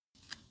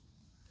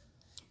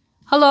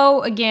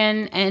Hello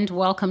again, and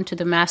welcome to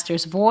the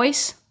Master's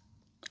Voice.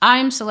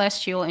 I'm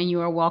Celestial, and you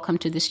are welcome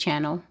to this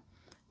channel.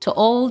 To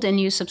old and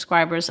new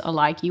subscribers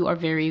alike, you are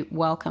very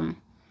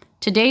welcome.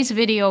 Today's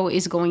video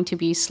is going to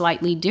be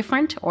slightly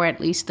different, or at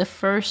least the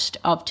first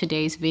of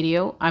today's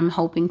video. I'm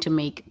hoping to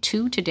make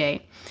two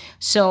today.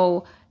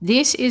 So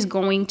this is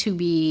going to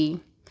be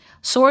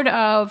sort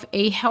of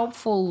a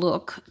helpful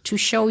look to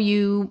show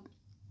you,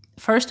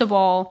 first of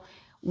all,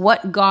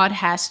 what God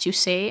has to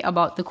say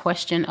about the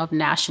question of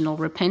national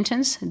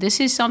repentance.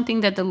 This is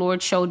something that the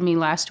Lord showed me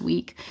last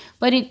week,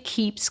 but it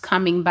keeps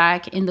coming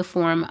back in the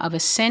form of a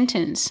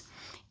sentence.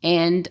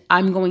 And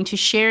I'm going to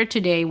share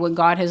today what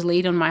God has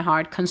laid on my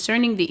heart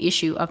concerning the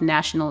issue of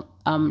national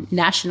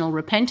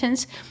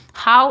repentance,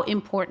 how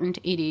important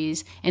it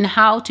is, and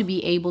how to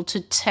be able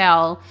to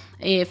tell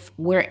if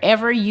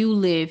wherever you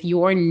live,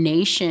 your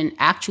nation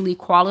actually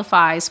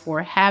qualifies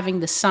for having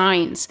the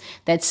signs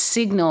that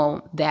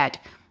signal that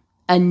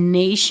a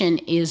nation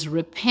is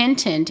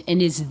repentant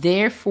and is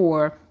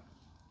therefore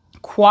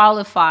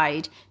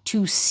qualified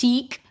to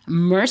seek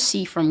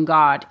mercy from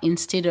God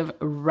instead of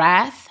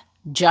wrath,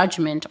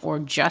 judgment, or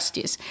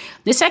justice.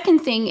 The second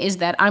thing is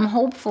that I'm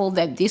hopeful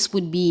that this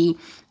would be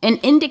an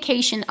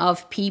indication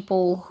of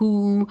people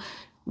who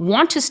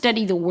want to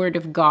study the Word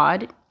of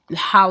God,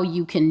 how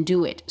you can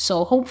do it.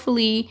 So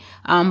hopefully,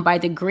 by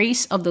the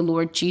grace of the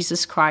Lord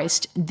Jesus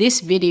Christ, this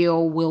video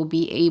will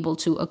be able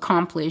to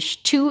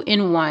accomplish two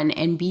in one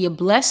and be a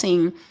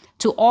blessing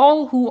to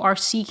all who are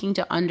seeking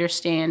to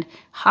understand,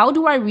 how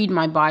do I read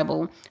my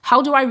Bible?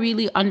 How do I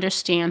really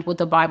understand what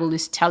the Bible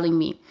is telling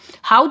me?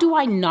 How do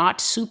I not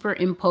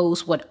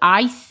superimpose what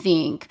I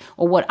think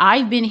or what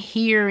I've been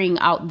hearing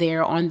out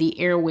there on the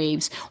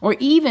airwaves, or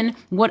even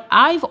what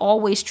I've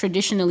always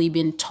traditionally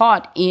been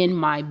taught in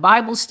my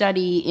Bible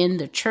study, in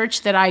the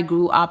church that I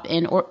grew up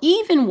in, or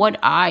even what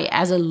I,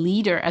 as a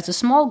leader, as a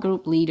small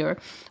group leader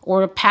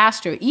or a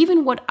pastor,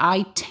 even what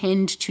I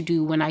tend to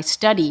do when I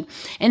study.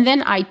 And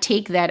then I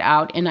take that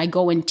out and I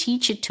go and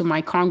teach it to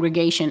my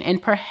congregation,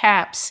 and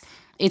perhaps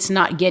it's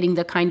not getting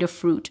the kind of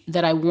fruit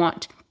that I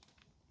want.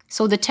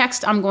 So the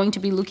text I'm going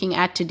to be looking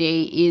at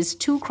today is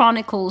 2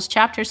 Chronicles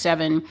chapter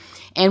 7,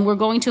 and we're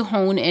going to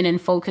hone in and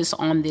focus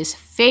on this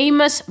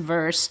famous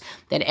verse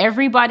that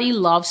everybody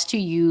loves to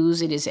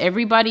use. It is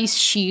everybody's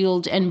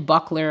shield and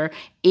buckler,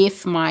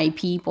 if my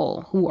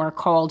people who are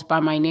called by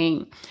my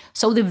name.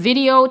 So the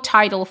video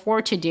title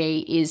for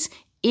today is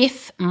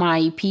If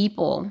My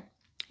People,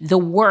 the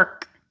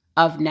Work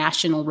of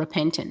National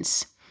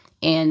Repentance.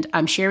 And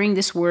I'm sharing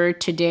this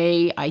word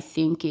today. I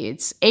think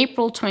it's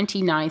April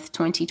 29th,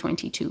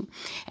 2022.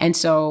 And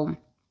so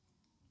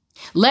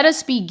let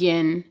us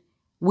begin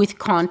with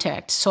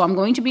context. So I'm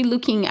going to be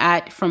looking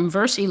at from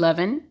verse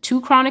 11,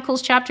 2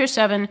 Chronicles chapter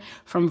 7,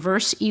 from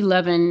verse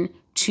 11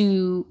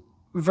 to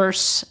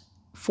verse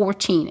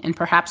 14, and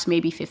perhaps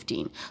maybe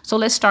 15. So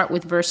let's start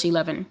with verse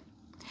 11.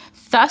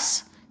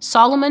 Thus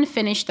Solomon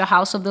finished the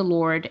house of the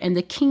Lord and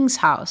the king's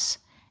house.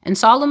 And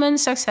Solomon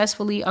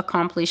successfully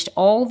accomplished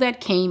all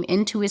that came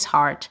into his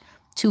heart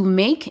to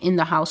make in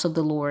the house of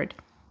the Lord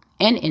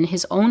and in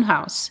his own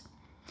house.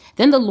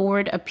 Then the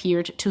Lord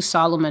appeared to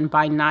Solomon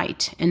by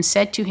night and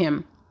said to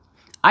him,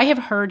 I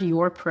have heard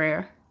your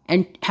prayer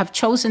and have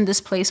chosen this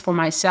place for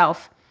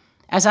myself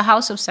as a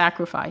house of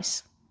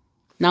sacrifice.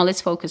 Now let's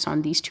focus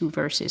on these two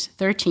verses,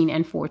 13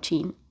 and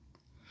 14.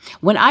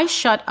 When I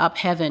shut up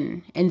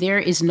heaven and there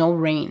is no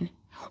rain,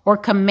 or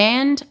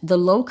command the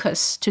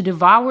locusts to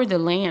devour the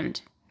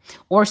land,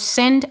 or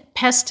send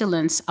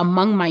pestilence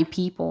among my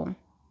people,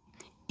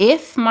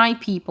 if my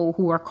people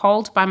who are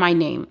called by my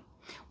name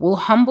will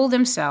humble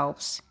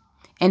themselves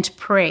and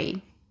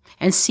pray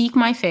and seek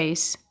my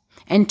face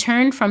and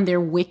turn from their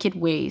wicked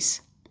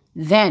ways,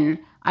 then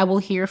I will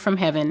hear from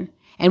heaven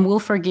and will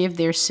forgive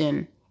their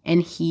sin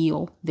and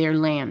heal their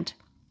land.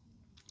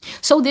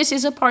 So this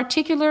is a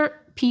particular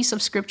piece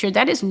of scripture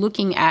that is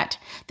looking at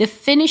the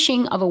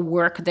finishing of a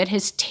work that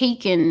has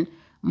taken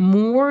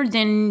more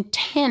than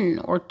 10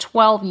 or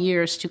 12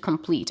 years to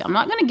complete. I'm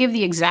not going to give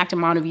the exact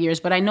amount of years,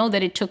 but I know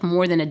that it took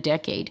more than a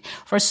decade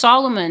for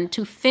Solomon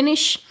to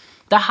finish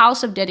the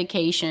house of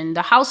dedication,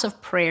 the house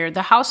of prayer,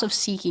 the house of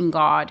seeking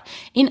God.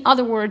 In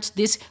other words,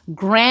 this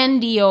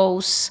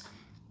grandiose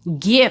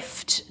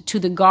gift to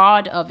the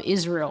God of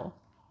Israel.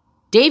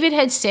 David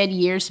had said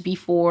years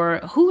before,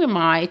 who am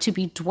I to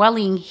be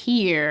dwelling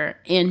here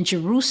in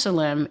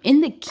Jerusalem,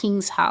 in the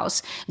king's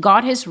house?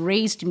 God has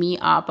raised me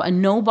up, a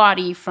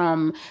nobody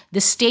from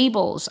the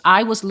stables.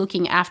 I was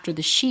looking after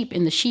the sheep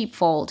in the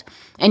sheepfold.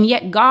 And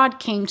yet God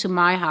came to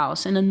my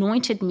house and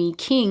anointed me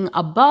king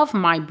above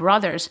my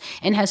brothers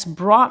and has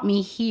brought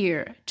me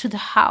here to the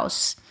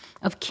house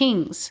of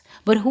kings.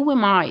 But who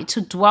am I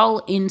to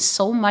dwell in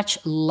so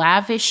much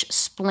lavish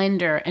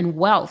splendor and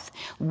wealth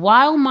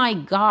while my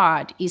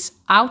God is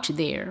out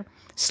there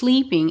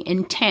sleeping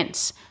in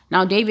tents,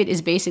 Now, David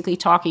is basically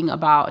talking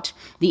about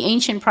the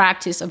ancient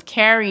practice of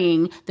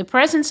carrying the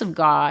presence of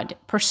God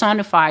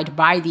personified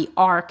by the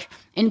ark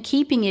and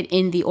keeping it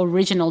in the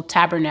original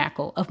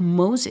tabernacle of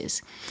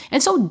Moses.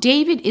 And so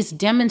David is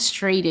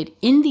demonstrated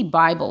in the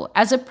Bible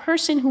as a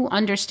person who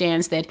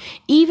understands that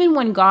even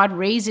when God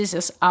raises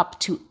us up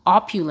to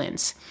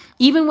opulence,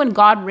 even when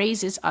God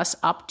raises us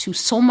up to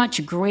so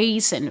much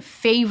grace and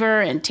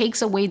favor and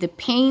takes away the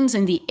pains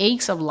and the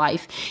aches of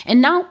life, and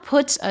now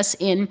puts us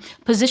in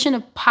position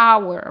of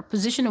power, a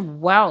position of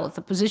wealth,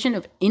 a position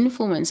of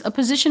influence, a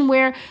position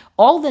where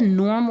all the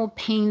normal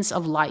pains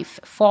of life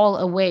fall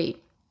away,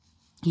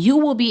 you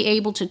will be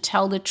able to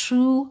tell the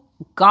true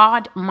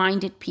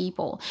God-minded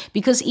people.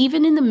 Because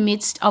even in the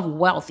midst of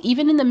wealth,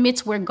 even in the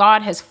midst where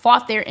God has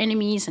fought their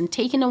enemies and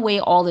taken away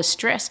all the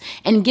stress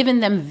and given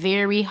them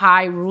very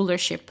high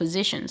rulership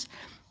positions,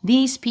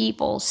 these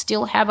people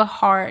still have a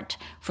heart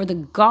for the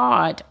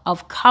God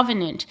of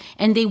covenant,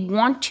 and they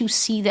want to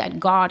see that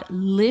God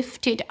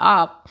lifted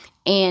up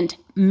and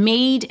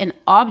made an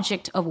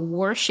object of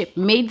worship,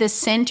 made the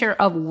center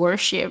of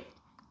worship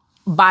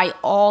by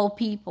all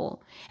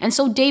people. And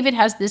so David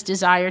has this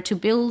desire to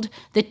build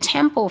the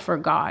temple for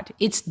God.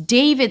 It's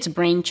David's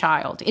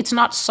brainchild. It's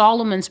not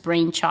Solomon's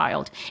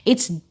brainchild.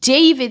 It's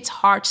David's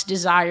heart's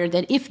desire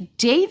that if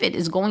David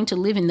is going to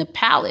live in the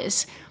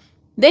palace,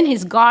 then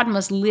his God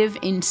must live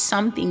in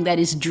something that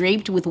is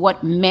draped with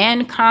what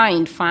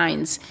mankind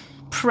finds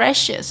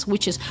precious,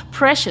 which is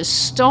precious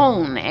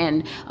stone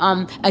and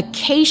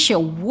acacia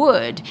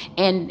wood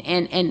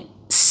and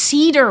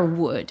cedar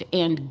wood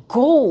and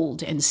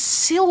gold and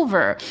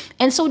silver.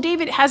 And so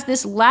David has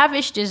this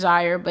lavish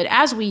desire, but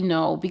as we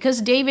know, because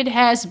David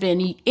has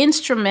been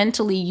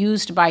instrumentally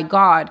used by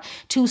God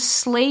to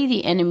slay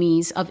the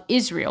enemies of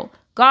Israel,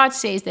 God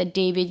says that,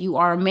 David, you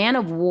are a man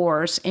of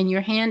wars, and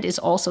your hand is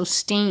also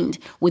stained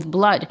with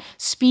blood,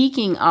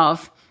 speaking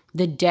of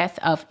the death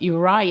of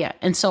Uriah.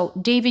 And so,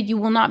 David, you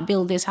will not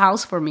build this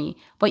house for me,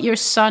 but your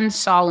son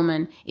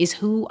Solomon is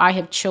who I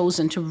have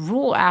chosen to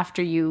rule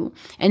after you.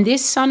 And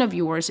this son of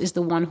yours is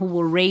the one who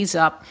will raise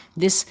up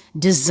this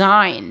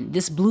design,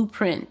 this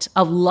blueprint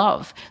of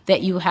love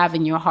that you have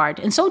in your heart.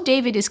 And so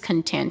David is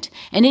content.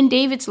 And in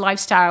David's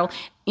lifestyle,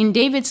 in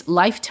David's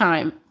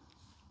lifetime,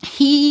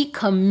 he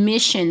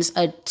commissions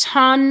a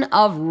ton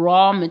of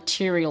raw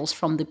materials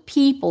from the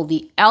people,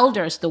 the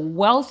elders, the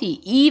wealthy,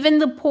 even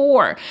the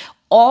poor.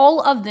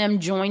 All of them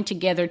join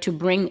together to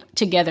bring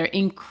together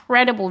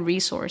incredible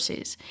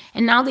resources.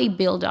 And now they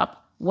build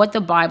up what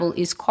the Bible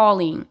is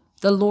calling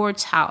the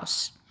Lord's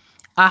house,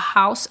 a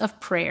house of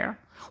prayer.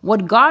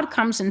 What God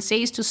comes and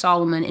says to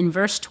Solomon in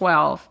verse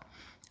 12,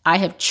 I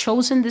have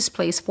chosen this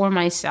place for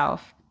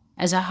myself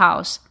as a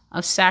house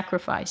of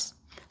sacrifice.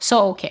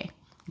 So, okay.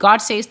 God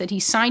says that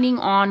he's signing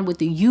on with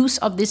the use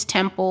of this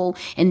temple,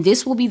 and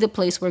this will be the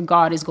place where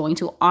God is going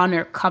to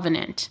honor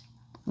covenant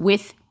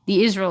with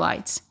the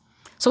Israelites.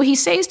 So he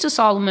says to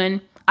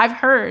Solomon, I've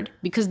heard,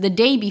 because the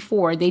day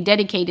before they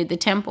dedicated the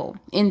temple,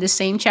 in the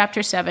same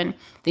chapter 7,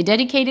 they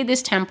dedicated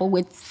this temple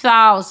with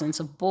thousands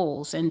of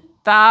bulls and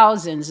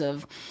thousands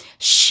of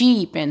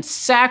sheep and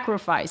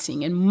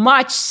sacrificing and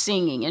much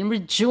singing and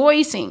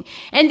rejoicing.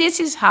 And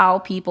this is how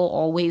people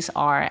always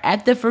are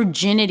at the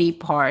virginity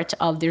part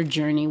of their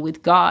journey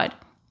with God.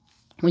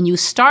 When you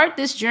start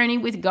this journey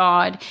with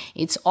God,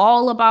 it's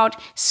all about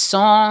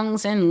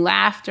songs and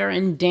laughter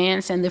and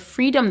dance and the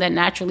freedom that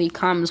naturally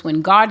comes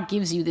when God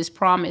gives you this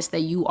promise that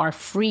you are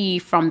free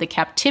from the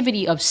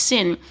captivity of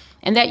sin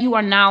and that you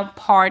are now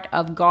part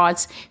of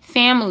God's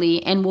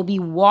family and will be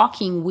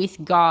walking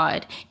with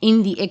God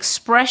in the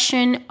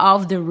expression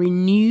of the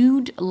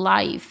renewed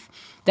life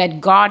that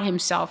God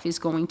himself is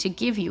going to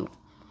give you.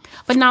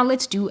 But now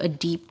let's do a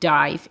deep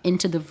dive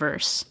into the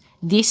verse.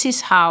 This is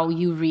how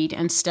you read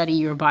and study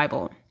your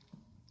Bible.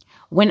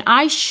 When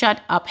I shut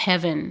up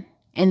heaven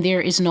and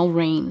there is no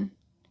rain,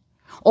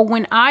 or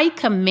when I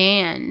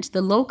command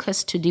the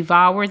locust to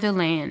devour the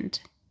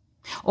land,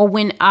 or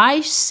when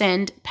I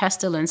send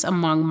pestilence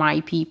among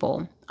my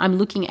people. I'm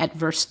looking at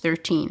verse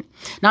 13.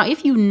 Now,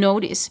 if you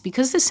notice,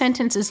 because the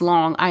sentence is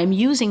long, I'm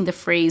using the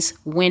phrase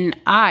when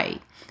I,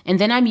 and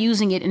then I'm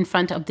using it in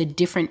front of the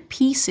different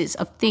pieces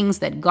of things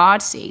that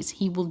God says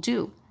he will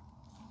do.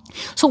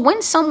 So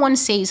when someone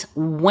says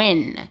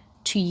when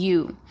to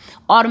you,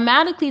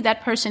 automatically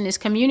that person is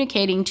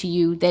communicating to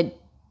you that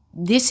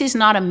this is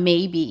not a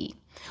maybe.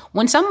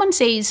 When someone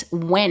says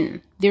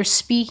when, they're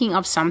speaking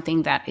of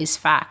something that is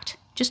fact.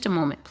 Just a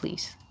moment,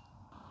 please.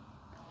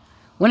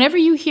 Whenever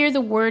you hear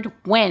the word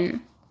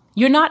when,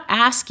 you're not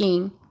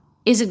asking,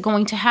 is it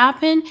going to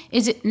happen?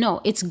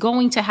 No, it's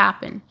going to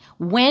happen.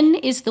 When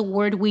is the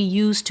word we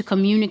use to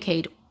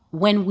communicate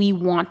when we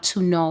want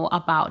to know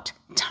about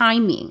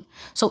timing.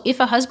 So if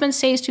a husband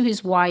says to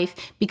his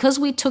wife, because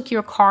we took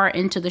your car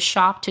into the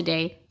shop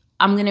today,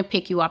 I'm going to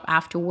pick you up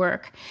after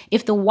work.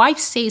 If the wife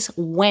says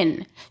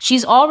when,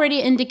 she's already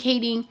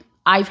indicating,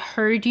 I've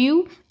heard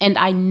you and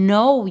I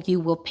know you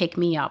will pick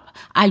me up.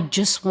 I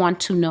just want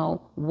to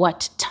know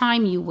what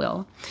time you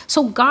will.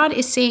 So God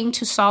is saying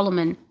to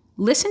Solomon,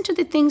 listen to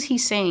the things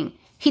he's saying.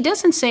 He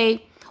doesn't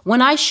say,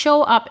 when I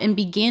show up and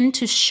begin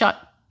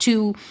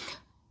to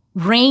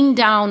rain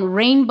down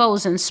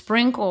rainbows and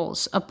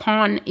sprinkles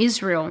upon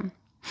Israel,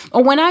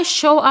 or when I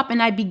show up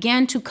and I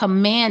began to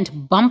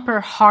command bumper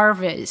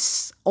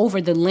harvests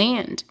over the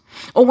land,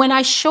 or when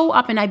I show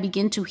up and I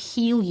begin to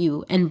heal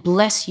you and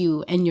bless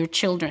you and your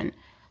children,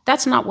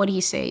 that's not what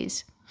he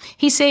says.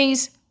 He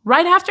says,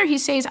 right after he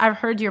says, I've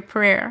heard your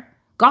prayer,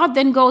 God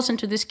then goes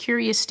into this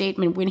curious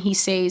statement when he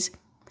says,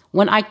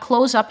 when I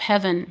close up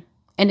heaven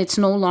and it's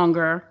no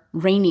longer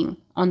raining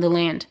on the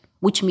land,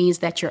 which means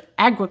that your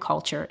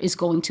agriculture is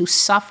going to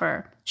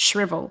suffer,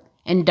 shrivel,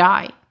 and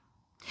die.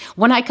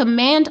 When I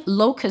command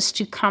locusts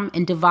to come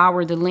and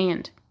devour the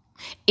land,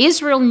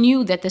 Israel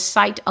knew that the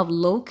sight of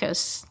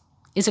locusts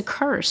is a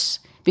curse,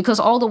 because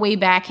all the way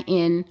back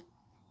in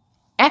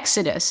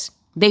Exodus,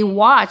 they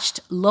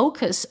watched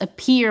locusts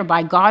appear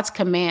by God's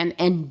command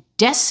and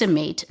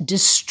decimate,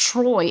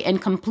 destroy,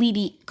 and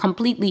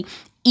completely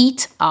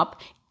eat up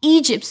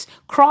Egypt's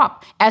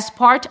crop as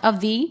part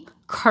of the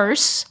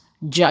curse,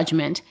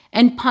 judgment,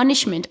 and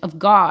punishment of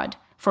God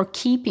for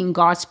keeping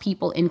God's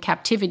people in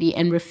captivity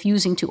and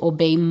refusing to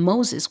obey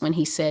Moses when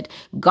he said,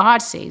 God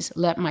says,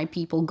 let my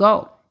people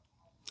go.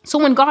 So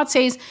when God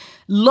says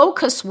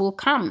locusts will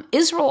come,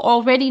 Israel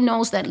already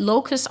knows that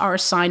locusts are a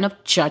sign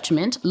of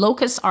judgment.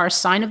 Locusts are a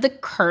sign of the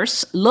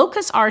curse.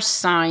 Locusts are a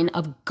sign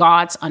of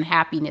God's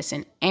unhappiness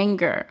and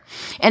anger.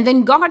 And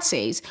then God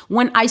says,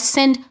 when I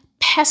send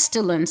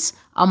pestilence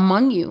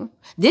among you.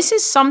 This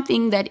is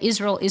something that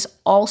Israel is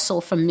also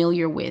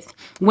familiar with.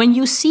 When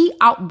you see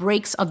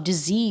outbreaks of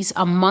disease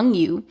among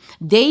you,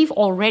 they've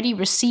already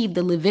received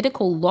the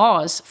Levitical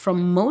laws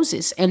from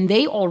Moses, and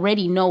they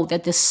already know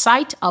that the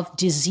sight of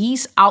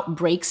disease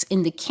outbreaks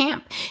in the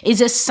camp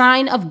is a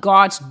sign of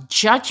God's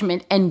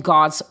judgment and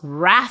God's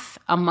wrath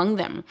among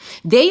them.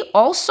 They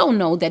also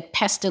know that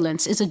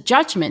pestilence is a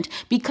judgment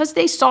because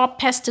they saw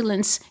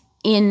pestilence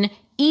in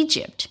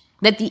Egypt,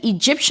 that the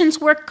Egyptians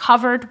were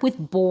covered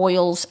with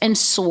boils and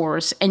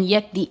sores, and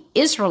yet the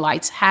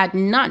Israelites had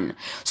none.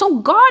 So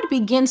God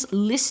begins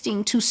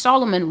listening to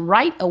Solomon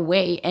right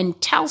away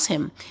and tells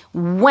him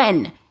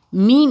when,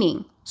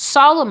 meaning,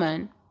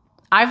 Solomon,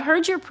 I've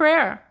heard your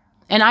prayer,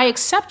 and I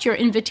accept your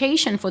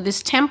invitation for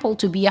this temple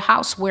to be a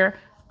house where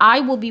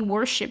I will be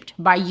worshiped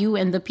by you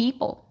and the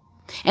people.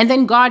 And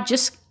then God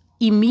just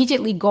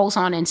immediately goes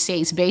on and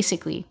says,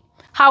 basically,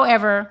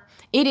 however,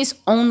 it is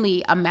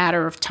only a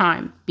matter of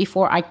time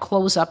before I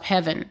close up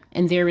heaven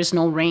and there is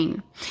no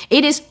rain.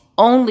 It is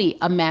only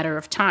a matter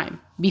of time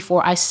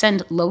before I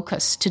send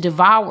locusts to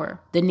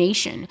devour the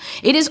nation.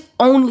 It is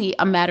only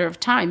a matter of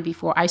time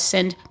before I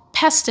send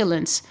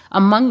pestilence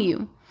among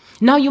you.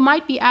 Now you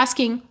might be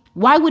asking,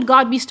 why would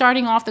God be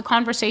starting off the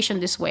conversation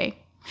this way?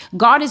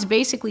 God is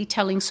basically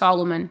telling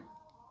Solomon,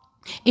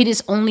 it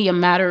is only a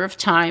matter of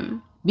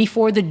time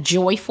before the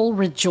joyful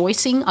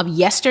rejoicing of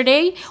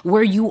yesterday,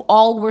 where you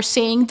all were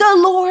saying, the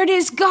Lord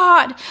is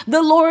God,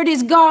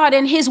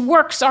 and his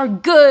works are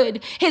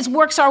good, his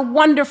works are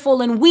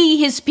wonderful, and we,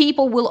 his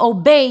people, will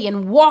obey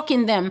and walk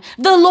in them.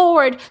 The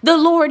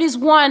Lord is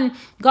one.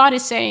 God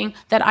is saying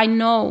that I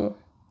know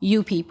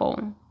you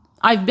people.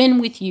 I've been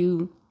with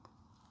you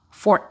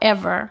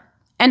forever,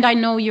 and I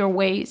know your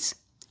ways.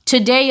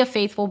 Today, a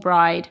faithful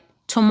bride,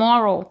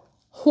 tomorrow,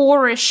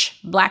 whorish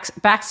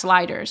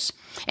backsliders.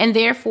 And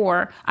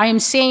therefore, I am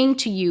saying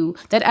to you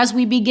that as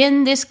we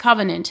begin this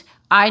covenant,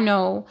 I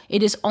know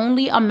it is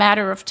only a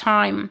matter of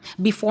time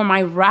before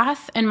my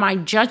wrath and my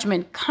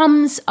judgment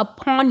comes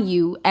upon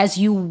you as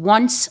you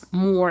once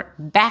more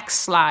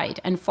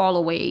backslide and fall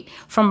away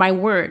from my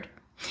word.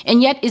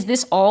 And yet, is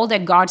this all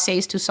that God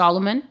says to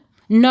Solomon?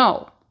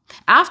 No.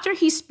 After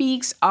he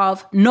speaks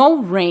of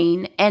no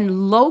rain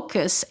and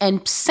locusts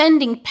and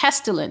sending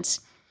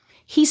pestilence,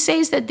 he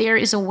says that there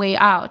is a way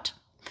out.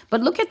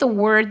 But look at the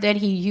word that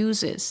he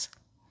uses.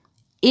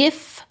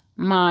 If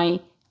my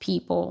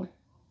people.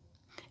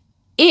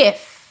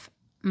 If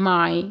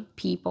my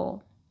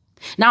people.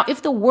 Now,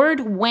 if the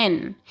word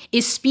when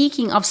is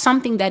speaking of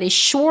something that is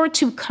sure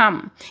to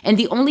come, and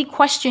the only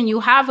question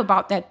you have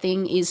about that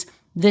thing is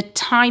the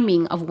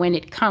timing of when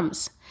it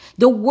comes,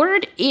 the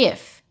word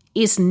if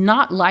is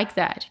not like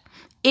that.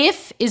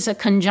 If is a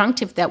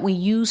conjunctive that we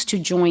use to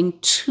join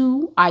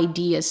two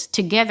ideas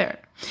together.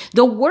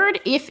 The word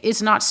if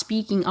is not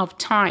speaking of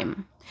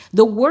time.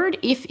 The word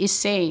if is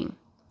saying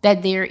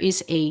that there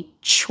is a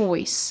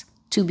choice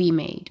to be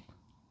made.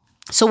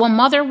 So a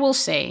mother will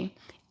say,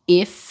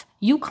 if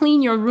you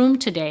clean your room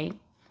today,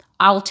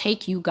 I'll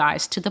take you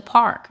guys to the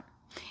park.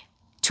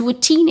 To a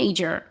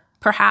teenager,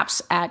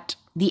 perhaps at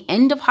the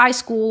end of high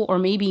school or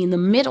maybe in the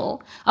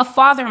middle, a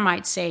father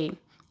might say,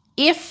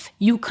 if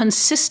you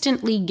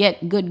consistently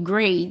get good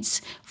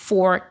grades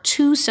for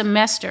 2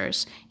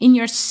 semesters in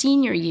your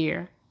senior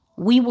year,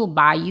 we will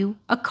buy you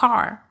a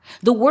car.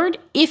 The word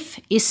if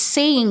is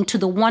saying to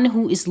the one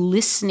who is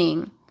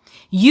listening,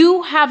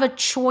 you have a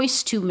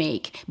choice to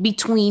make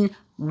between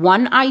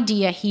one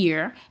idea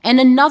here and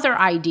another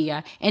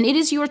idea, and it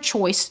is your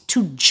choice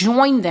to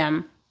join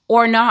them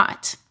or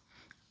not.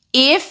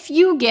 If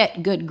you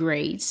get good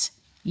grades,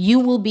 you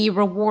will be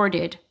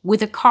rewarded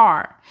with a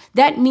car.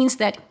 That means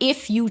that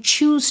if you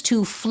choose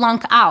to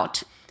flunk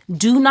out,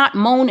 do not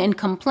moan and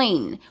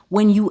complain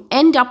when you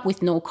end up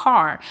with no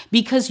car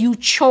because you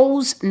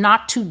chose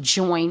not to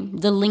join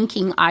the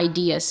linking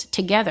ideas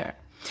together.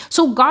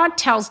 So God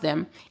tells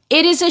them,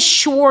 it is a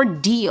sure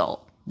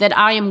deal that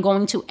I am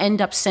going to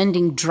end up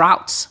sending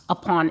droughts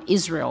upon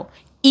Israel,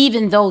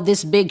 even though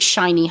this big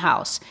shiny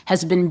house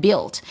has been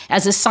built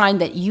as a sign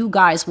that you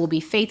guys will be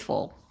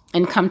faithful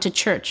and come to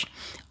church.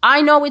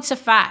 I know it's a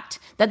fact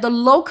that the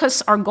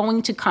locusts are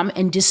going to come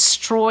and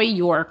destroy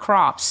your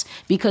crops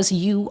because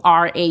you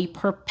are a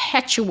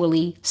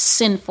perpetually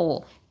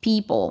sinful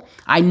people.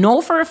 I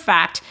know for a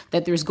fact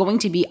that there's going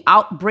to be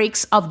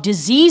outbreaks of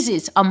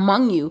diseases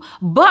among you,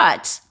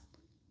 but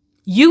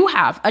you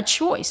have a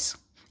choice.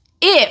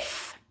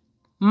 If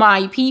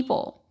my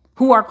people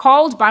who are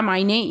called by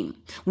my name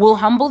will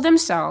humble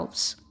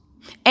themselves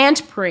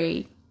and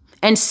pray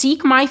and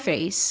seek my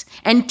face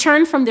and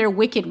turn from their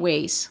wicked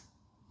ways,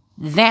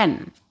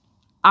 then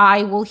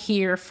I will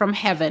hear from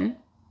heaven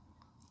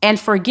and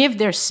forgive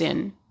their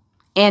sin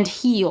and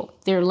heal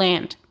their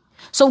land.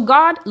 So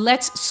God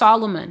lets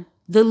Solomon,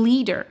 the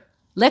leader,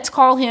 let's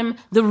call him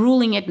the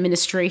ruling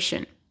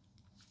administration.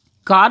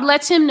 God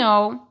lets him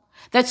know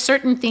that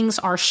certain things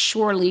are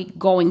surely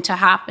going to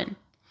happen.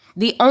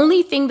 The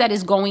only thing that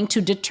is going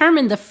to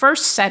determine the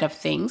first set of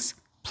things,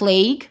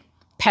 plague,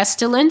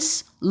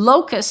 pestilence,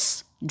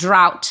 locusts,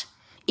 drought,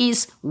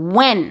 is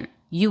when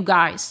you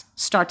guys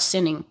start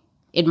sinning.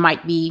 It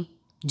might be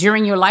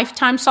during your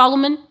lifetime,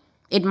 Solomon.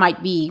 It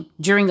might be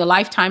during the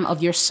lifetime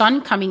of your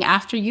son coming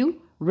after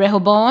you,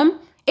 Rehoboam.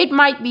 It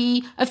might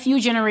be a few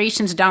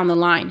generations down the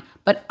line.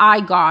 But I,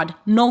 God,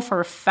 know for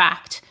a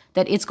fact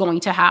that it's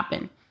going to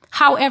happen.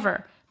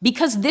 However,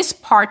 because this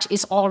part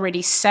is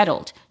already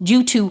settled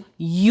due to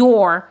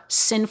your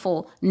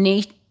sinful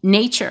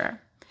nature,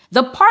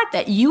 the part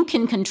that you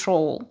can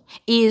control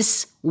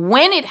is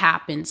when it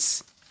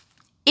happens,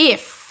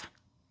 if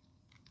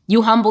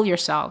you humble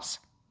yourselves,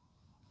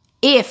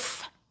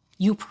 if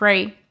you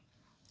pray,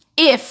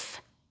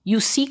 if you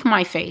seek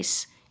my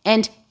face,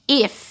 and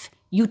if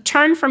you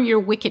turn from your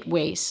wicked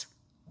ways,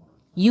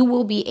 you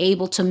will be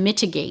able to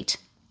mitigate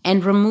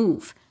and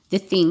remove the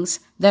things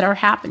that are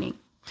happening.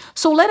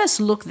 So let us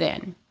look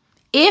then.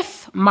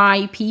 If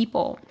my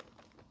people,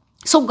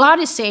 so God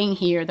is saying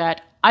here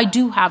that I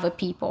do have a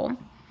people.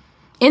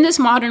 In this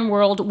modern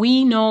world,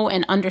 we know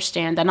and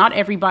understand that not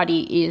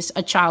everybody is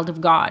a child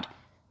of God.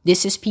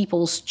 This is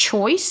people's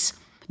choice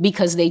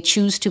because they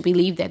choose to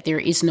believe that there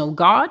is no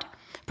God.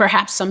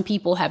 Perhaps some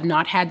people have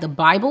not had the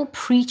Bible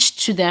preached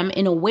to them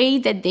in a way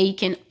that they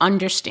can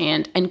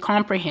understand and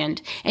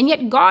comprehend. And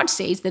yet God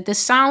says that the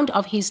sound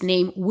of his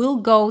name will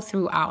go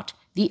throughout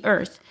the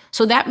earth.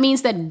 So that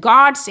means that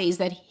God says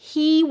that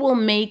he will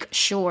make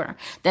sure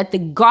that the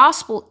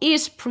gospel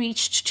is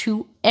preached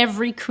to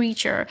every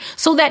creature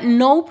so that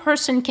no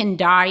person can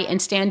die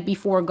and stand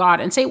before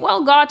God and say,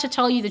 well, God, to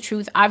tell you the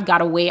truth, I've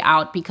got a way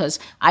out because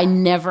I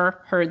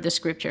never heard the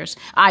scriptures.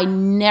 I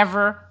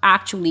never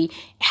actually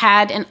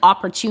had an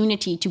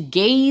opportunity to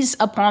gaze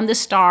upon the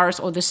stars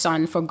or the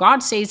sun. For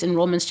God says in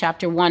Romans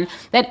chapter 1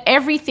 that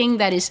everything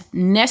that is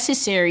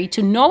necessary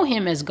to know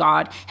him as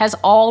God has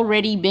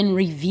already been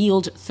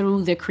revealed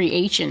through the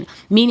creation,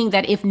 meaning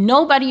that if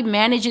nobody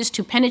manages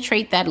to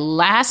penetrate that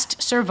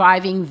last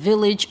surviving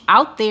village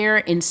out there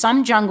in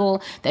some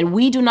jungle that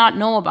we do not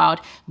know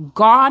about,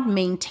 God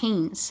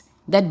maintains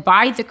that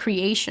by the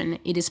creation,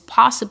 it is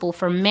possible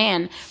for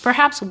man,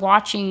 perhaps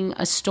watching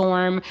a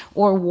storm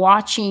or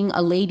watching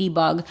a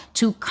ladybug,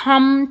 to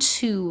come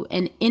to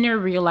an inner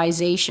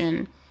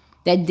realization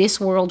that this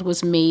world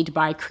was made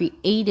by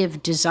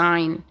creative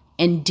design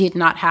and did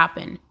not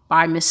happen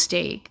by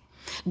mistake.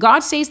 God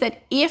says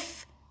that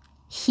if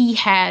he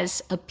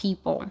has a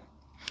people,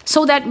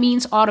 so that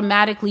means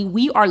automatically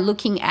we are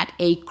looking at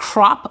a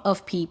crop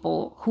of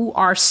people who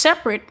are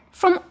separate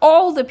from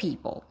all the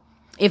people.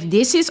 If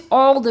this is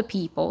all the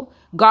people,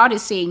 God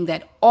is saying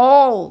that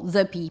all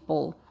the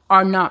people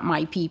are not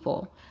my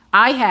people.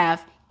 I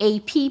have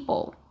a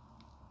people.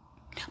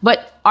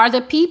 But are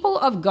the people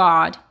of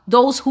God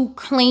those who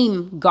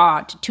claim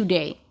God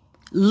today,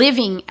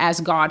 living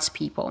as God's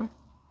people?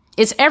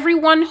 Is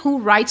everyone who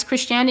writes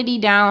Christianity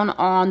down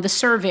on the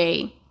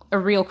survey a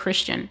real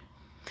Christian?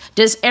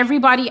 Does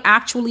everybody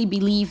actually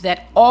believe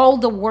that all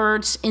the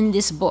words in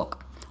this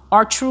book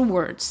are true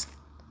words?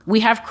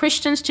 We have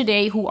Christians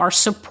today who are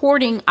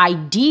supporting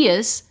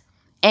ideas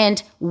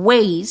and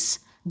ways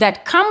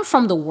that come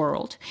from the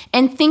world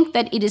and think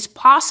that it is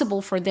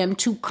possible for them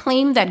to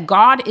claim that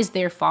God is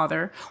their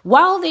father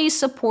while they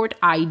support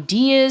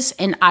ideas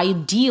and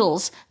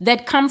ideals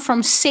that come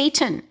from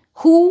Satan,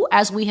 who,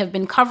 as we have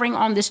been covering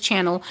on this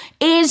channel,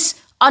 is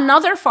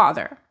another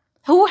father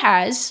who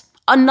has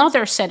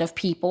another set of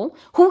people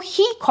who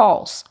he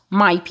calls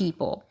my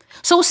people.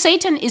 So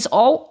Satan is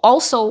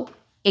also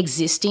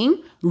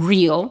existing,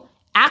 real,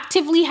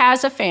 actively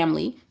has a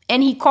family,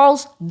 and he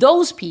calls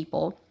those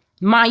people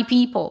my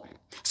people.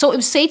 So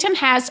if Satan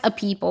has a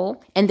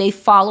people and they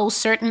follow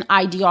certain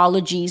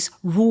ideologies,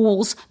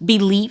 rules,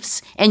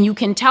 beliefs, and you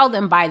can tell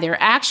them by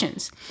their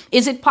actions,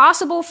 is it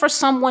possible for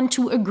someone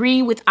to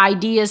agree with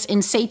ideas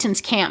in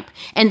Satan's camp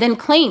and then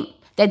claim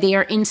that they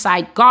are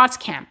inside God's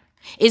camp?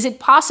 Is it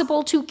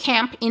possible to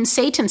camp in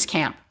Satan's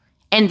camp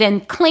and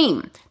then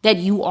claim that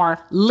you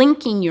are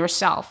linking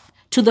yourself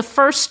to the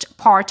first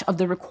part of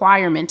the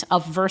requirement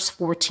of verse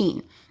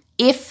 14?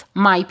 If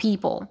my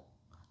people.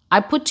 I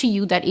put to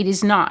you that it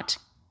is not.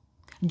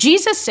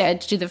 Jesus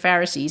said to the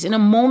Pharisees in a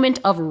moment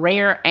of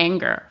rare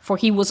anger, for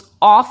he was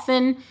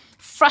often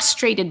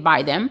frustrated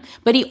by them,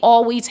 but he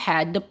always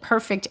had the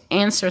perfect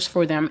answers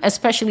for them,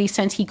 especially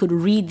since he could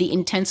read the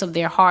intents of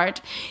their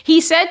heart.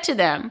 He said to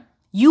them,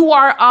 you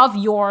are of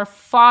your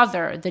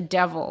father, the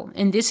devil,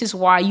 and this is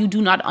why you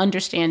do not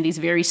understand these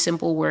very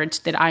simple words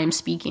that I am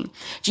speaking.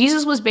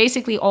 Jesus was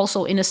basically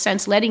also, in a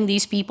sense, letting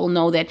these people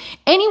know that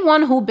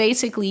anyone who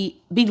basically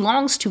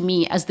belongs to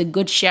me as the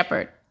good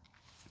shepherd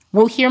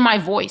will hear my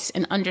voice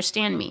and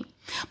understand me.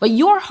 But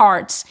your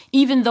hearts,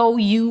 even though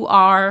you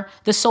are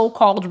the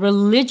so-called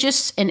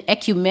religious and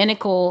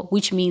ecumenical,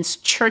 which means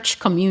church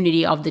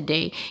community of the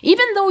day,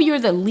 even though you're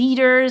the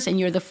leaders and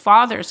you're the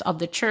fathers of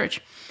the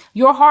church,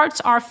 your hearts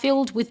are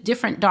filled with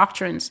different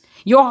doctrines.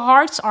 Your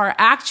hearts are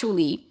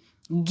actually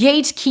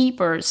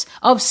gatekeepers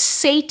of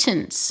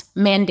Satan's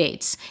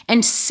mandates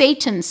and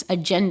Satan's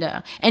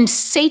agenda and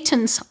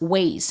Satan's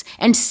ways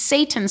and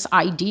Satan's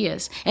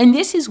ideas. And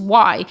this is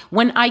why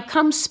when I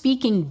come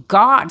speaking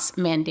God's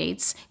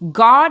mandates,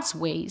 God's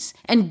ways,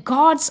 and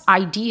God's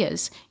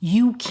ideas,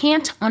 you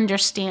can't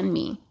understand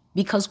me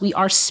because we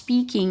are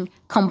speaking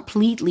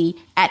completely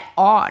at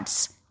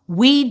odds.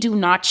 We do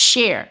not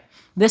share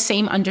the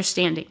same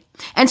understanding.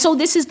 And so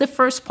this is the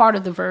first part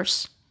of the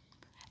verse.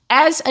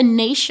 As a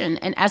nation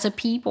and as a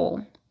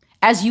people,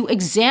 as you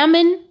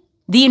examine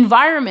the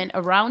environment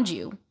around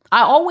you,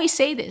 I always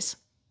say this,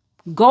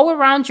 go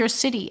around your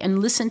city and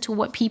listen to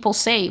what people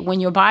say when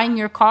you're buying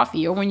your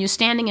coffee or when you're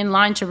standing in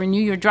line to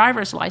renew your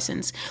driver's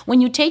license, when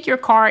you take your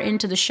car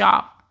into the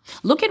shop.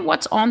 Look at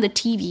what's on the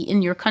TV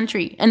in your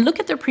country and look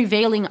at the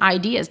prevailing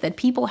ideas that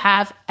people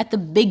have at the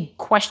big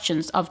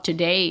questions of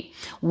today.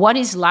 What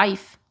is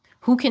life?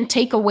 Who can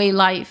take away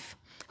life?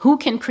 Who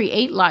can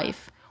create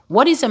life?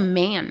 What is a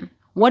man?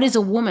 What is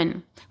a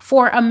woman?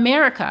 For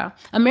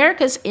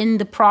America's in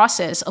the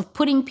process of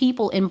putting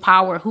people in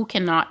power who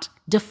cannot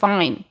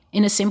define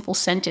in a simple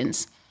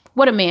sentence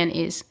what a man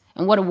is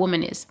and what a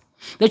woman is.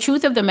 The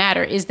truth of the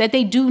matter is that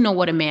they do know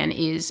what a man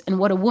is and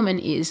what a woman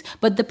is,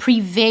 but the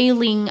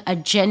prevailing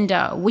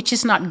agenda, which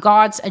is not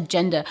God's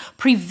agenda,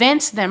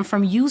 prevents them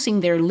from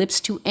using their lips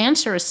to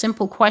answer a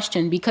simple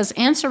question, because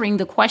answering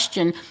the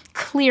question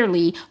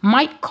clearly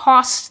might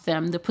cost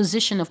them the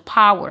position of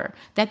power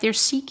that they're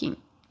seeking.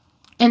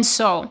 And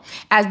so,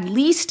 at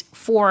least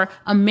for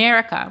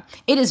America,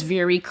 it is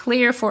very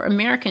clear for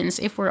Americans,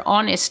 if we're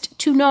honest,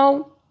 to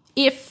know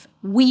if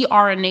we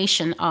are a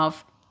nation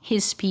of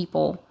his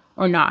people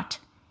or not.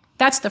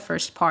 That's the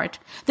first part.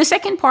 The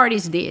second part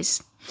is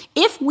this.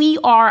 If we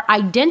are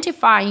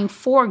identifying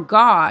for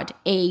God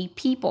a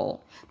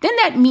people, then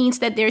that means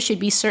that there should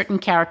be certain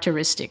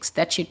characteristics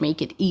that should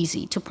make it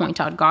easy to point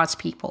out God's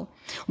people.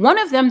 One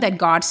of them that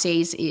God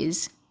says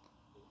is,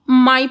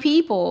 my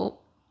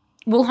people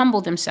will humble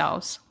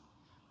themselves.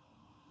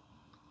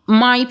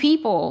 My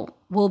people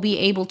will be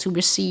able to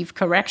receive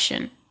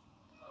correction.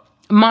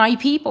 My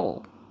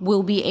people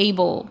will be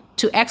able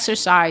to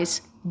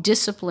exercise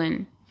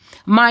discipline.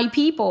 My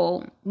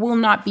people will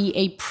not be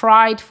a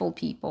prideful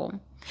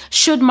people.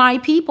 Should my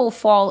people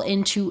fall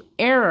into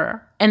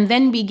error and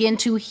then begin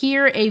to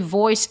hear a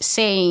voice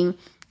saying,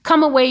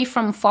 come away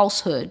from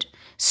falsehood,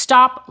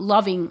 stop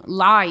loving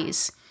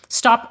lies,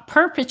 stop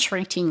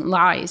perpetrating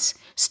lies,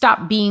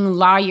 stop being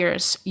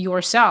liars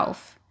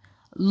yourself.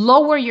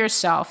 Lower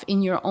yourself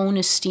in your own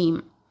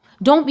esteem.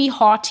 Don't be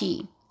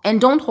haughty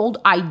and don't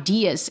hold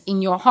ideas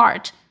in your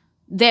heart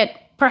that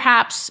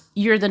perhaps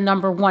you're the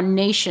number one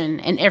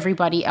nation and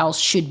everybody else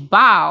should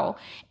bow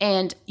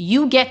and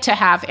you get to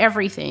have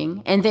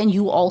everything and then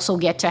you also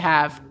get to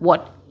have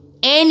what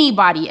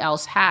anybody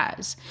else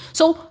has.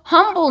 So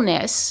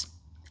humbleness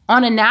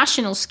on a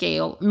national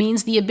scale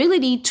means the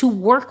ability to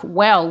work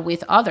well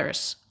with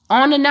others.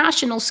 On a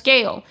national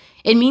scale,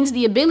 it means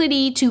the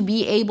ability to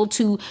be able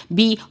to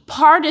be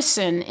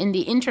partisan in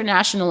the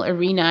international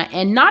arena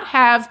and not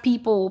have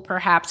people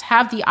perhaps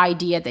have the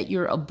idea that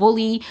you're a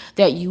bully,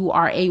 that you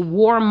are a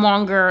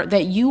warmonger,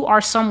 that you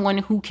are someone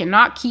who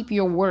cannot keep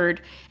your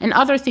word, and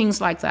other things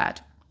like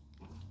that.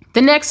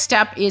 The next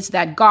step is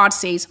that God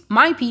says,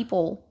 my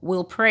people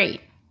will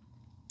pray.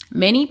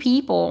 Many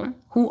people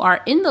who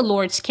are in the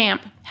Lord's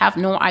camp have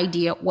no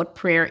idea what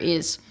prayer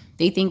is.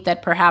 They think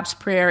that perhaps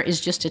prayer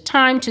is just a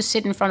time to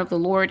sit in front of the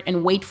Lord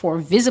and wait for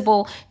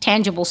visible,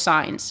 tangible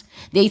signs.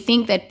 They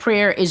think that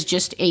prayer is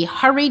just a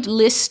hurried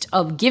list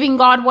of giving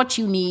God what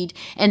you need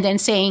and then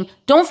saying,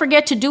 don't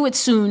forget to do it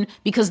soon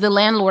because the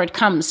landlord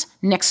comes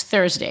next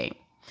Thursday.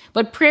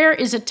 But prayer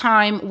is a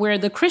time where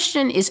the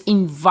Christian is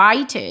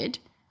invited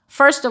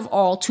first of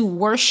all, to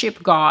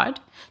worship God,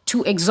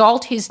 to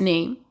exalt his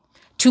name,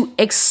 to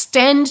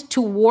extend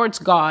towards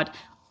God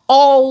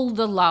all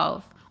the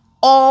love,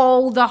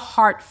 all the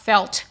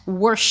heartfelt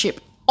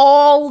worship,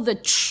 all the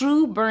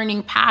true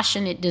burning,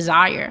 passionate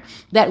desire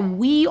that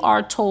we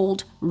are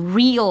told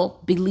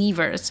real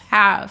believers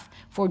have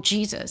for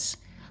Jesus.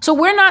 So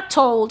we're not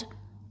told,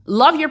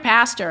 love your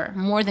pastor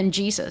more than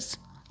Jesus.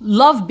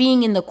 Love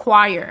being in the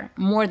choir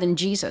more than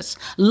Jesus.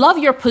 Love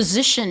your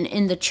position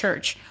in the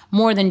church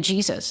more than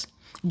Jesus.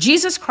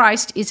 Jesus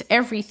Christ is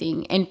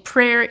everything, and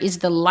prayer is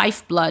the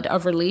lifeblood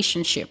of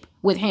relationship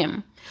with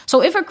him.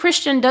 So if a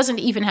Christian doesn't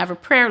even have a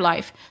prayer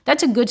life,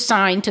 that's a good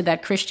sign to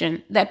that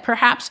Christian that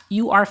perhaps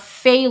you are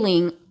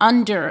failing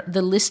under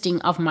the listing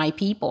of my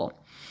people.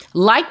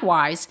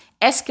 Likewise,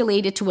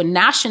 escalated to a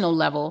national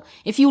level,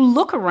 if you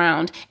look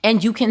around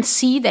and you can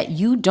see that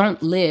you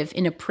don't live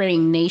in a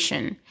praying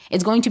nation,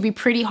 it's going to be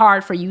pretty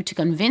hard for you to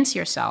convince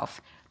yourself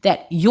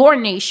that your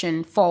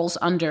nation falls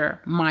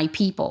under my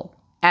people,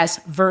 as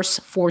verse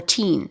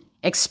 14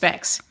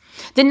 expects.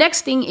 The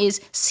next thing is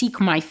seek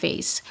my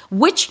face,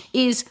 which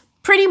is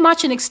pretty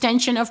much an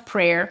extension of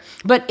prayer,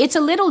 but it's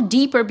a little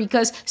deeper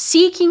because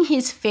seeking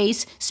his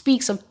face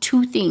speaks of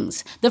two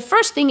things. The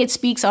first thing it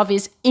speaks of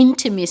is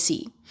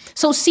intimacy.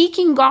 So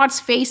seeking God's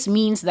face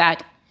means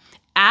that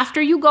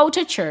after you go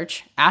to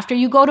church, after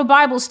you go to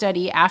Bible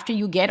study, after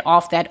you get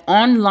off that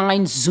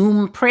online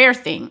Zoom prayer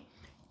thing,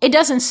 it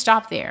doesn't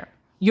stop there.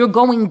 You're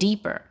going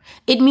deeper.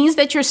 It means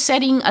that you're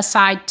setting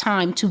aside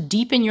time to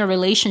deepen your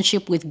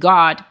relationship with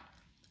God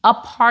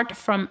apart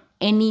from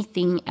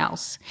anything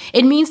else.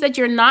 It means that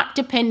you're not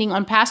depending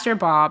on Pastor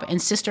Bob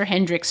and Sister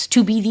Hendricks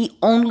to be the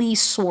only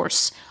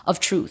source of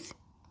truth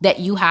that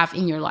you have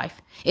in your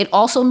life. It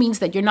also means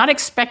that you're not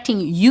expecting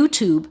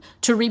YouTube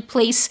to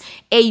replace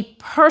a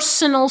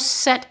personal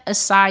set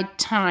aside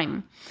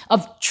time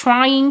of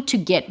trying to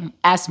get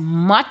as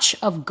much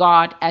of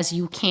God as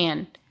you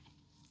can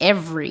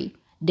every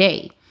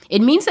day.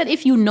 It means that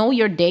if you know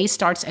your day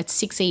starts at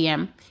 6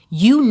 a.m.,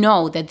 you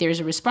know that there's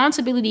a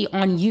responsibility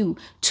on you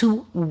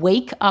to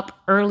wake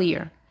up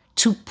earlier,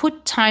 to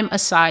put time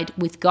aside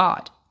with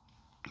God.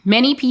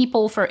 Many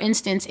people, for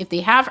instance, if they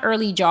have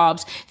early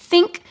jobs,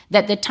 think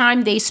that the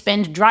time they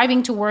spend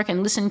driving to work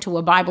and listening to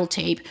a Bible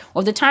tape,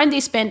 or the time they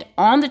spend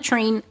on the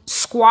train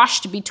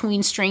squashed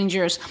between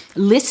strangers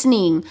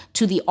listening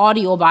to the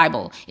audio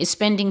Bible is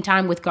spending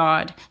time with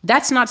God.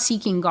 That's not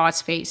seeking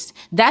God's face.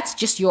 That's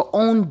just your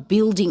own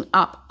building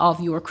up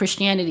of your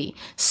Christianity.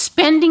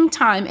 Spending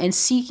time and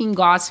seeking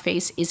God's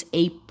face is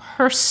a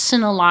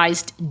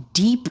personalized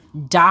deep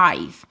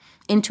dive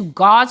into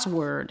God's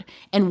word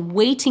and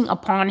waiting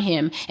upon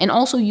him, and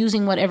also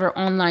using whatever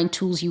online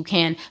tools you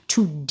can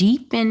to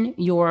deepen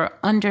your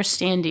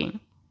understanding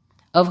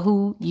of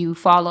who you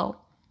follow.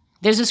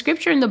 There's a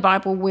scripture in the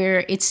Bible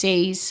where it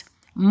says,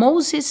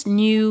 Moses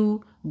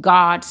knew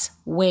God's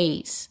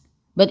ways,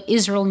 but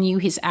Israel knew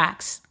his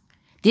acts.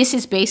 This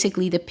is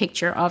basically the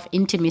picture of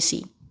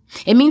intimacy.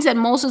 It means that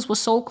Moses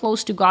was so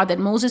close to God that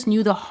Moses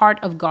knew the heart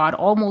of God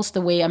almost the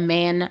way a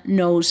man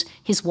knows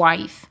his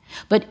wife.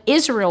 But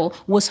Israel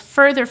was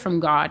further from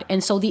God.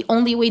 And so the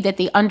only way that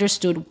they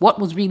understood what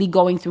was really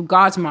going through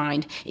God's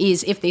mind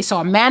is if they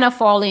saw manna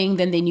falling,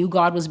 then they knew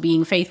God was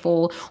being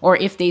faithful. Or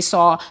if they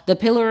saw the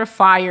pillar of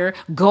fire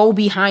go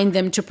behind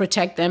them to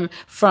protect them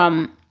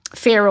from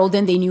Pharaoh,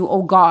 then they knew,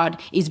 oh, God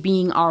is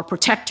being our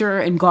protector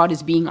and God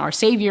is being our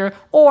savior.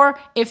 Or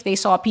if they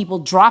saw people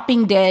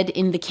dropping dead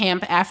in the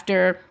camp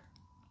after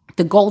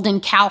the golden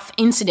calf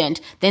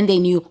incident, then they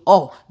knew,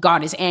 oh,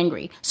 God is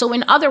angry. So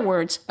in other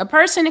words, a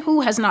person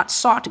who has not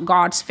sought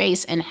God's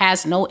face and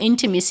has no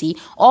intimacy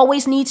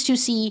always needs to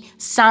see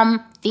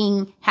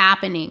something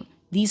happening.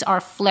 These are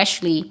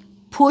fleshly,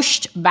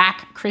 pushed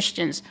back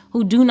Christians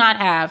who do not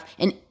have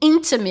an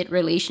intimate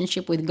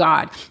relationship with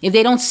God. If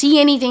they don't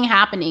see anything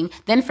happening,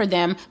 then for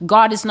them,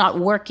 God is not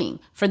working.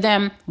 For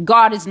them,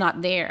 God is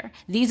not there.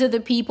 These are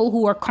the people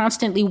who are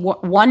constantly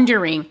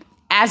wondering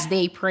as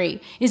they pray,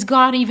 is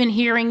God even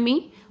hearing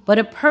me? But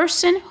a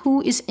person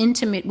who is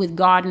intimate with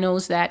God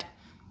knows that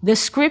the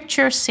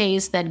scripture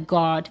says that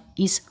God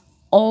is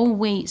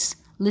always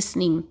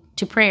listening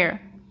to prayer.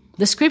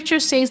 The scripture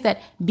says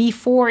that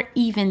before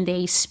even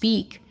they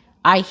speak,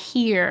 I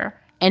hear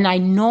and I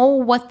know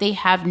what they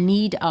have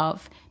need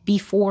of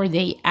before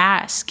they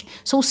ask.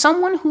 So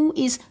someone who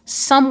is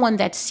someone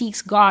that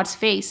seeks God's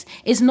face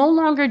is no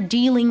longer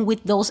dealing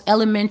with those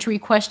elementary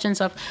questions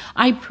of,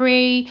 I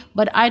pray,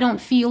 but I don't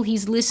feel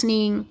he's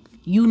listening.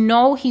 You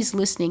know he's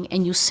listening,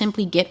 and you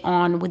simply get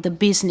on with the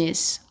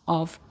business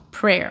of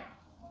prayer.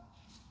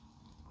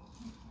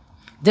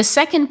 The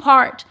second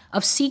part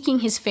of seeking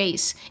his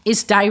face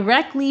is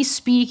directly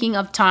speaking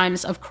of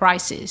times of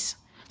crisis.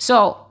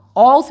 So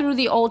all through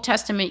the Old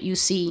Testament, you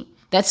see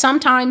that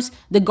sometimes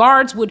the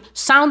guards would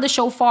sound the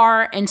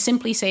shofar and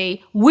simply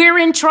say, we're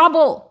in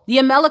trouble. The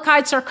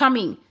Amalekites are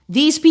coming.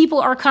 These people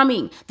are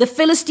coming. The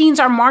Philistines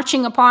are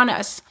marching upon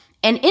us.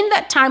 And in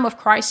that time of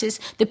crisis,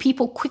 the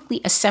people quickly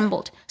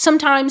assembled.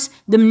 Sometimes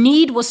the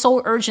need was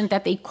so urgent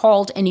that they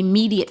called an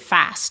immediate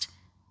fast.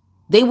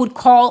 They would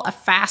call a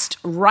fast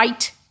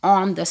right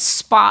on the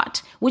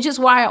spot, which is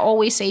why I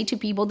always say to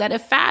people that a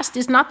fast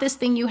is not this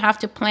thing you have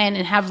to plan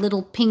and have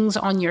little pings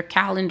on your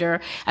calendar.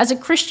 As a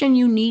Christian,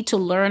 you need to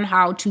learn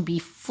how to be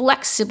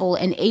flexible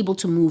and able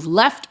to move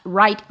left,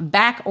 right,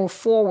 back, or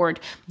forward,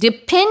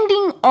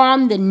 depending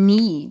on the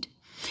need.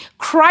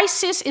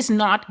 Crisis is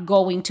not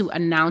going to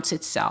announce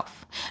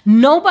itself.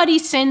 Nobody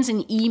sends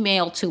an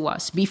email to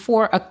us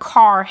before a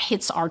car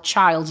hits our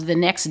child the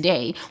next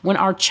day when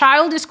our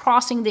child is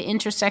crossing the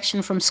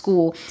intersection from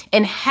school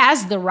and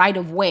has the right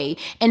of way,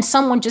 and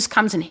someone just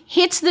comes and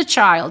hits the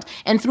child,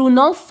 and through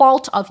no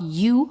fault of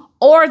you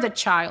or the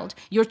child,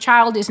 your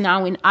child is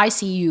now in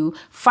ICU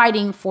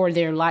fighting for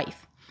their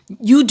life.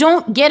 You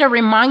don't get a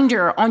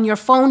reminder on your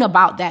phone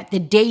about that the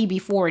day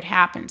before it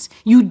happens.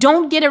 You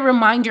don't get a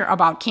reminder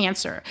about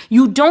cancer.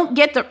 You don't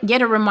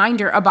get a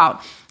reminder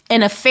about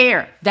an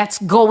affair that's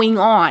going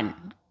on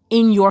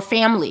in your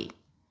family.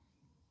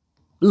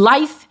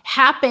 Life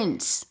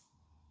happens.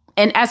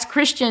 And as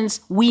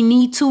Christians, we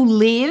need to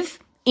live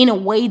in a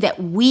way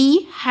that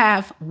we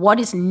have what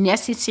is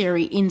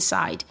necessary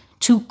inside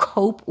to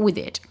cope with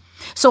it.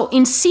 So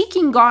in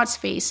seeking God's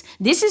face,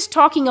 this is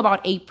talking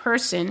about a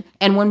person,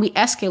 and when we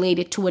escalate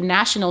it to a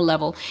national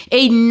level,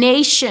 a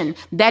nation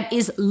that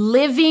is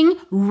living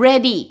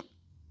ready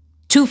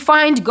to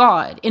find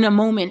God in a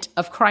moment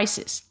of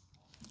crisis,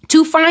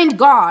 to find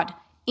God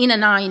in a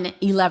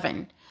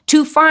 9/11,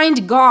 to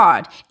find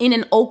God in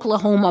an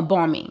Oklahoma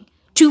bombing,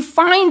 to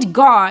find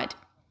God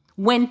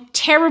when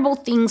terrible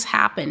things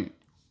happen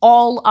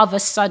all of a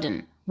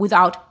sudden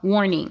without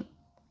warning.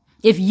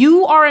 If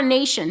you are a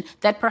nation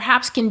that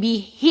perhaps can be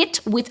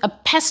hit with a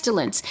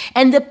pestilence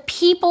and the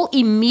people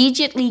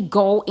immediately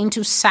go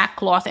into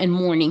sackcloth and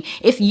mourning,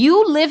 if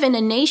you live in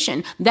a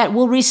nation that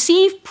will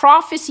receive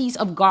prophecies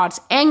of God's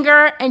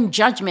anger and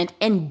judgment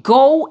and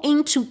go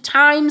into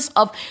times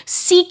of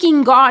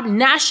seeking God,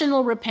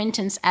 national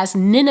repentance as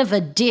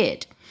Nineveh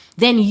did,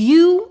 then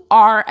you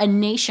are a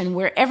nation,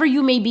 wherever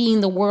you may be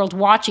in the world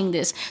watching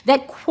this,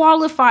 that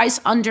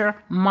qualifies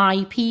under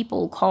my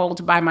people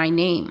called by my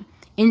name.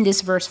 In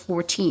this verse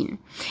 14.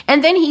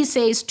 And then he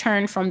says,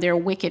 turn from their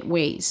wicked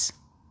ways.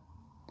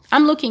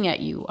 I'm looking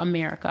at you,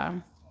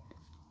 America.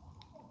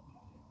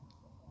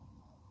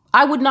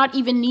 I would not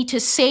even need to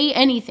say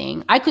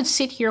anything. I could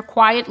sit here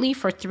quietly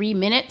for 3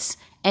 minutes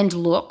and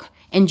look,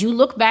 and you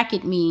look back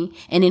at me,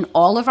 and in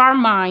all of our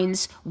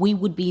minds, we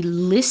would be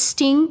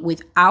listing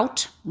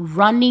without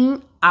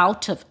running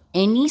out of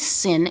any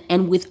sin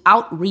and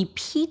without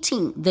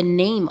repeating the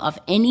name of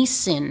any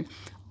sin,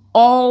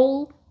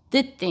 all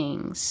the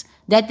things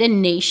that the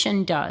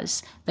nation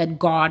does that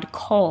God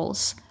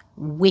calls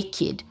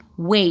wicked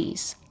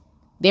ways.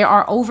 There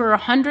are over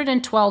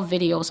 112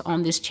 videos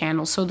on this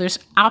channel, so there's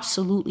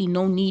absolutely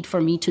no need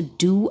for me to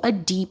do a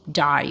deep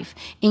dive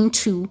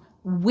into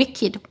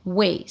wicked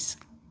ways.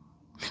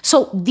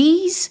 So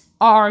these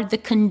are the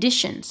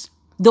conditions.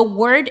 The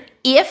word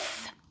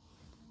if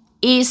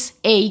is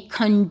a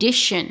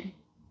condition.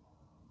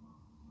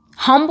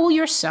 Humble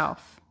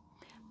yourself,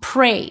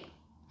 pray,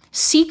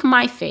 seek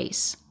my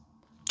face,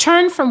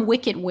 turn from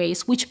wicked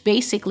ways, which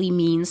basically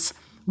means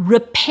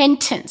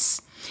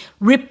repentance.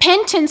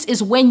 Repentance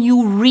is when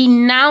you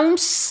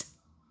renounce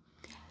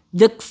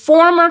the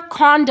former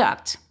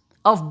conduct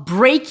of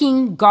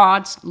breaking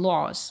God's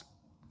laws.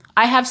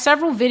 I have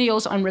several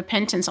videos on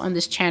repentance on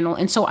this channel,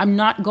 and so I'm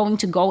not going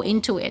to go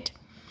into it.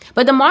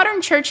 But the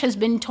modern church has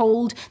been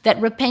told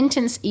that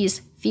repentance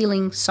is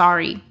feeling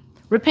sorry.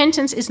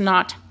 Repentance is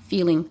not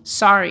feeling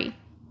sorry.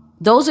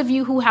 Those of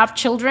you who have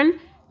children,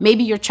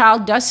 maybe your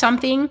child does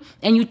something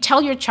and you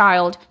tell your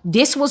child,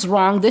 this was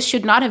wrong, this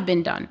should not have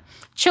been done.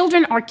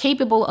 Children are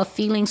capable of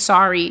feeling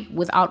sorry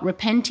without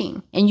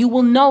repenting. And you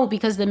will know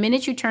because the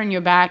minute you turn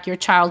your back, your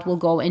child will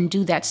go and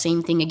do that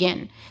same thing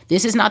again.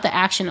 This is not the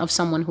action of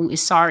someone who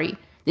is sorry.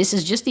 This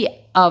is just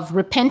of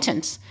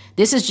repentance.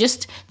 This is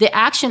just the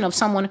action of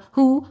someone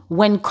who,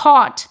 when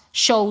caught,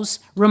 shows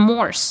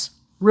remorse.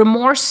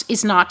 Remorse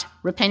is not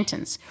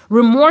repentance.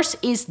 Remorse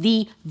is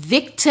the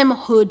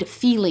victimhood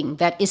feeling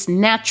that is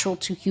natural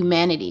to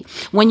humanity.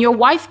 When your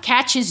wife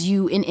catches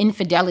you in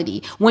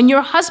infidelity, when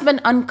your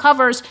husband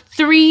uncovers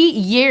 3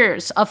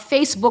 years of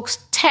Facebook's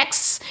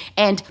texts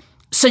and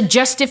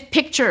suggestive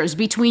pictures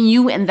between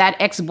you and that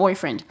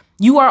ex-boyfriend,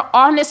 you are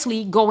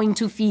honestly going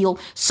to feel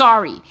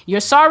sorry. You're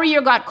sorry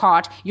you got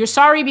caught. You're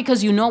sorry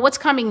because you know what's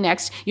coming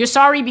next. You're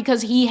sorry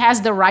because he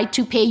has the right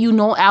to pay you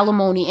no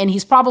alimony and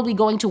he's probably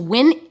going to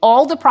win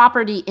all the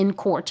property in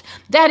court.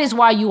 That is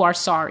why you are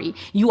sorry.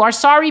 You are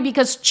sorry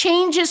because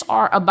changes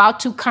are about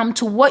to come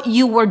to what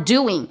you were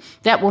doing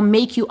that will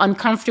make you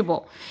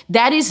uncomfortable.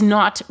 That is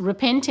not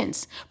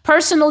repentance.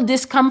 Personal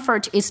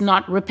discomfort is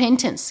not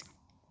repentance.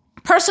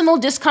 Personal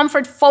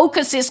discomfort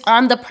focuses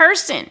on the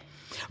person.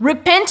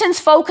 Repentance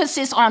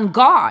focuses on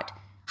God,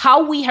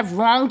 how we have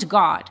wronged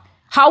God,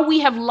 how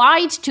we have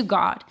lied to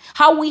God,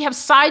 how we have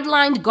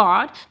sidelined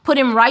God, put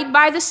him right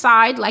by the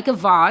side like a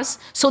vase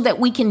so that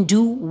we can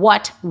do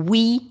what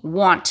we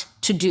want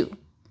to do.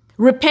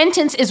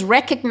 Repentance is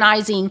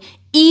recognizing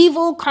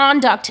evil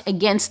conduct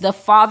against the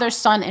Father,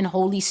 Son, and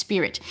Holy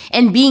Spirit,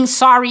 and being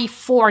sorry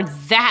for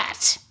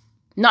that,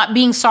 not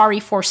being sorry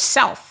for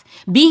self,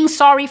 being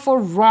sorry for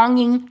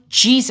wronging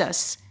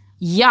Jesus,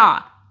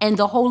 Yah, and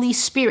the Holy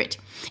Spirit,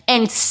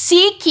 and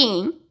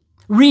seeking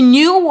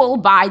renewal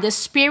by the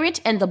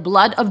Spirit and the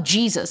blood of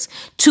Jesus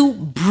to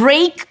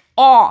break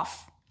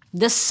off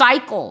the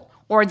cycle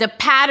or the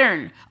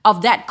pattern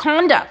of that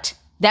conduct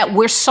that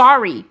we're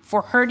sorry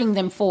for hurting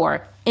them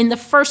for in the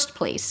first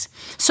place.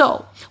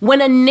 So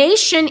when a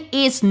nation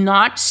is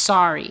not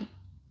sorry,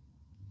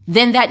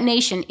 then that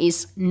nation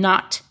is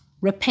not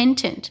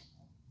repentant.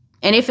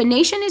 And if a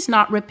nation is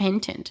not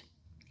repentant,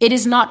 it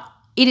is not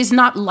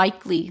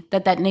likely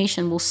that that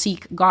nation will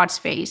seek God's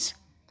face.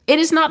 It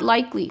is not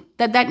likely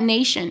that that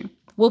nation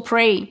will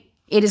pray.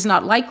 It is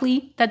not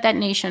likely that that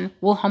nation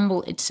will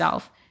humble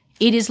itself.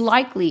 It is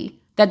likely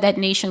that that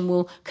nation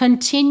will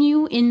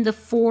continue in the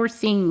four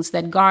things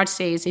that God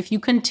says. If you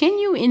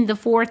continue in the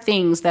four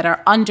things that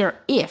are under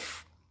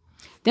if,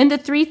 then the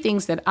three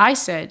things that I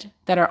said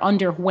that are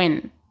under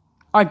when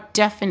are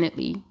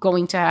definitely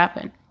going to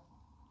happen.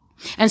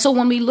 And so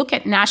when we look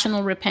at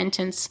national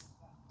repentance,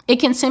 it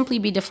can simply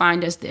be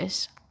defined as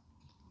this.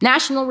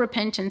 National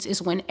repentance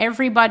is when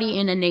everybody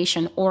in a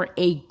nation or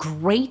a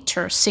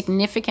greater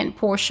significant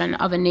portion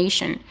of a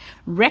nation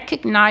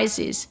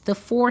recognizes the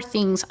four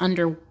things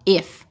under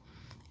if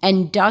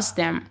and does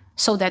them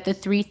so that the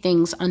three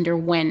things under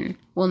when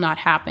will not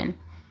happen.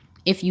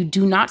 If you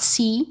do not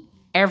see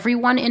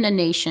everyone in a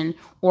nation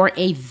or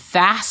a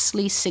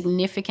vastly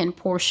significant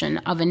portion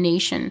of a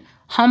nation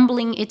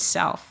humbling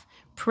itself,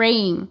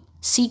 praying,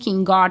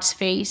 seeking God's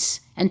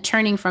face, and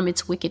turning from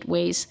its wicked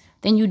ways,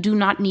 then you do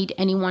not need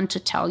anyone to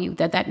tell you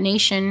that that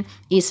nation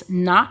is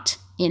not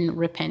in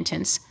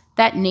repentance.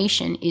 That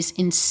nation is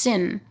in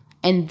sin,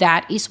 and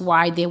that is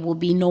why there will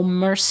be no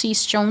mercy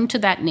shown to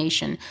that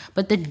nation,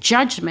 but the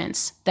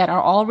judgments that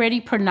are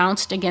already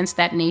pronounced against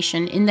that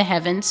nation in the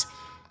heavens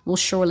will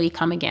surely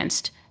come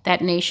against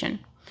that nation.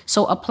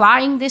 So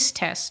applying this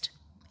test,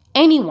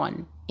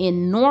 anyone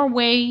in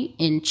Norway,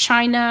 in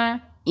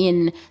China,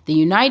 in the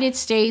United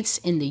States,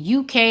 in the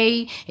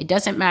UK, it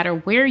doesn't matter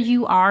where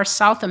you are,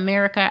 South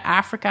America,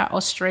 Africa,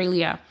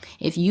 Australia.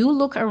 If you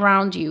look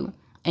around you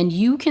and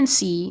you can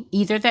see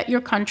either that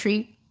your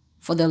country,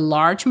 for the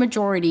large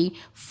majority,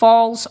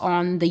 falls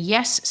on the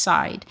yes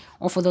side,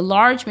 or for the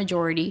large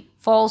majority,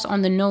 falls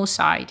on the no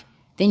side,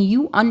 then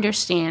you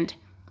understand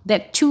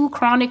that 2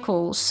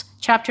 Chronicles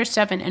chapter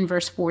 7 and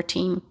verse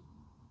 14,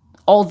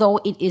 although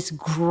it is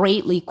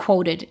greatly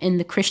quoted in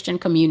the Christian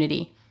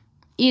community,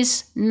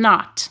 is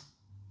not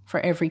for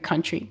every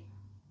country.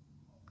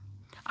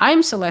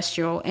 I'm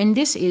Celestial, and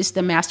this is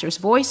the Master's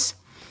Voice.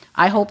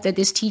 I hope that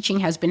this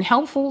teaching has been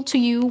helpful to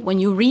you. When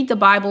you read the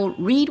Bible,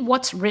 read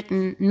what's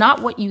written,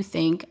 not what you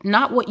think,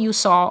 not what you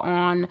saw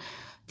on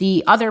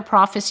the other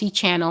prophecy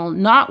channel,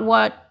 not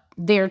what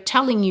they're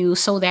telling you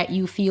so that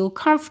you feel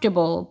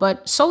comfortable,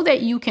 but so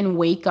that you can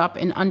wake up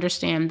and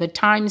understand the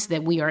times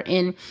that we are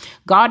in.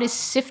 God is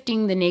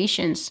sifting the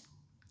nations.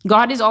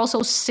 God is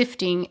also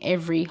sifting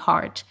every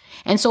heart.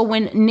 And so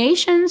when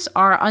nations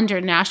are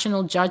under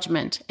national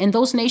judgment and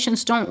those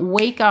nations don't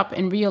wake up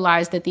and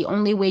realize that the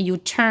only way you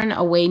turn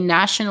away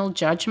national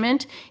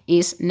judgment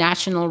is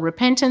national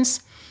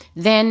repentance,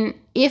 then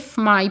if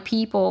my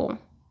people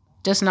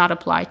does not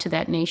apply to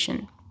that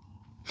nation.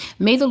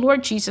 May the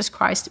Lord Jesus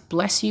Christ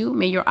bless you.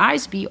 May your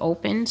eyes be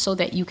open so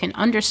that you can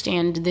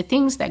understand the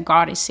things that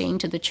God is saying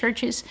to the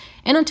churches.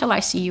 And until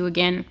I see you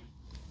again,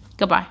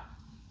 goodbye.